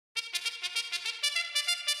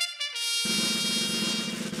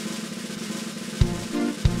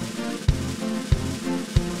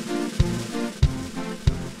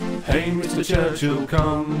Hey, Mr. Churchill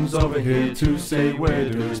comes over here to say we're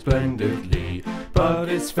doing splendidly, but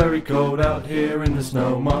it's very cold out here in the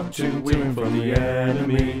snow, marching to and from the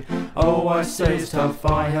enemy. Oh, I say it's tough,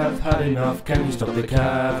 I have had enough, can you stop the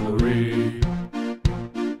cavalry?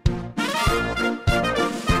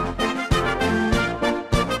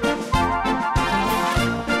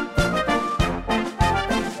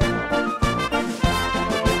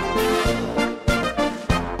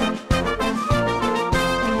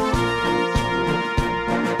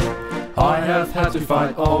 I have had to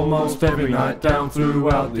fight almost every night down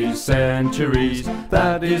throughout these centuries.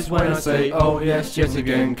 That is when I say, oh yes, yet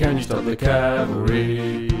again, can you stop the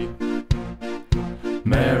cavalry?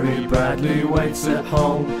 Mary Bradley waits at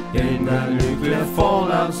home in the nuclear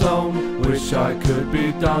fallout zone. Wish I could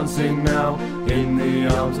be dancing now in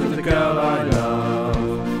the arms of the girl I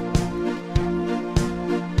love.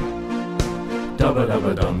 Dubba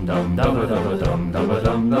dubba dum dum, dubba dubba dum, dubba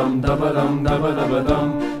dum dum, dubba dum dubba dubba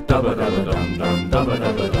dum, dubba dubba dum dum, dubba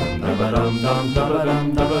dubba dum, dubba dum dum, dubba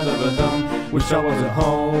dum dubba dubba dum. Wish I was at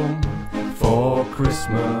home for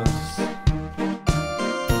Christmas.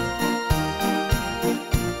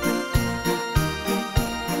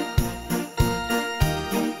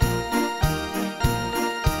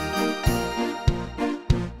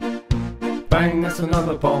 Bang, that's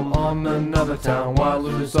another bomb on another town, while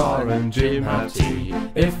the Tsar and Jim have tea.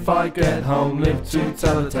 If I get home, live to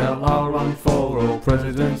tell a tale, I'll run for all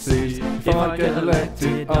presidencies. If I get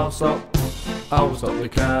elected, I'll stop the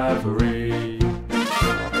cavalry.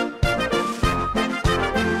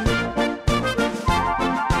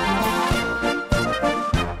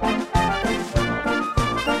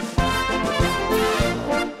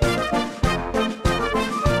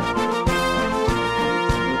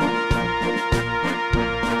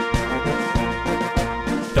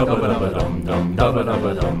 Dubba dubba dum dum, dubba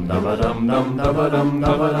dubba dum, dubba dum dum, dubba dum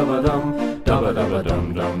dubba dubba dum, dubba dubba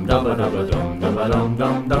dum dum, dubba dubba dum, dubba dum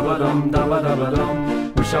dum, dubba dum dubba dubba dum.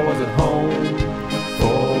 Wish I was at home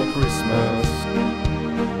for Christmas.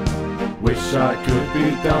 Wish I could be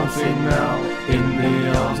dancing now in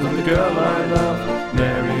the arms of the girl I love.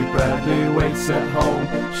 Mary Bradley waits at home,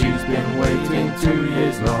 she's been waiting 2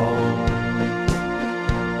 years long.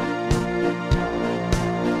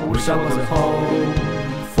 Wish I was at home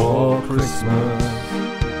for Christmas.